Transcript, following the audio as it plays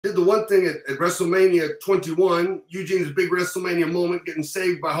Did the one thing at WrestleMania 21, Eugene's big WrestleMania moment, getting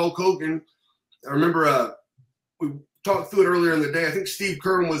saved by Hulk Hogan. I remember we talked through it earlier in the day. I think Steve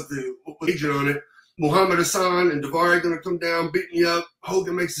Keirn was the agent on it. Muhammad Hassan and Daivari going to come down, beat me up.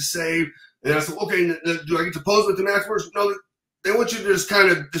 Hogan makes the save. And I said, okay, do I get to pose with him afterwards? No, they want you to just kind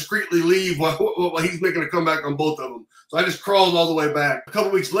of discreetly leave while he's making a comeback on both of them. So I just crawled all the way back. A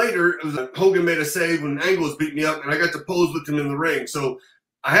couple weeks later, it was Hogan made a save when Angle was beating me up, and I got to pose with him in the ring. So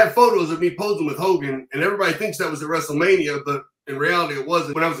I have photos of me posing with Hogan, and everybody thinks that was at WrestleMania, but in reality, it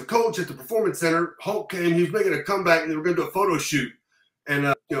wasn't. When I was a coach at the Performance Center, Hulk came. He was making a comeback, and they were going to do a photo shoot.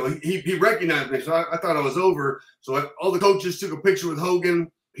 And, he recognized me, so I thought I was over. So all the coaches took a picture with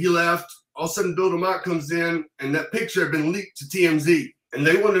Hogan. He left. All of a sudden, Bill DeMott comes in, and that picture had been leaked to TMZ. And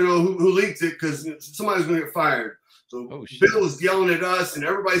they wanted to know who leaked it because somebody's going to get fired. So Bill was yelling at us, and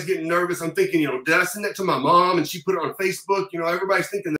everybody's getting nervous. I'm thinking, did I send that to my mom and she put it on Facebook? Everybody's thinking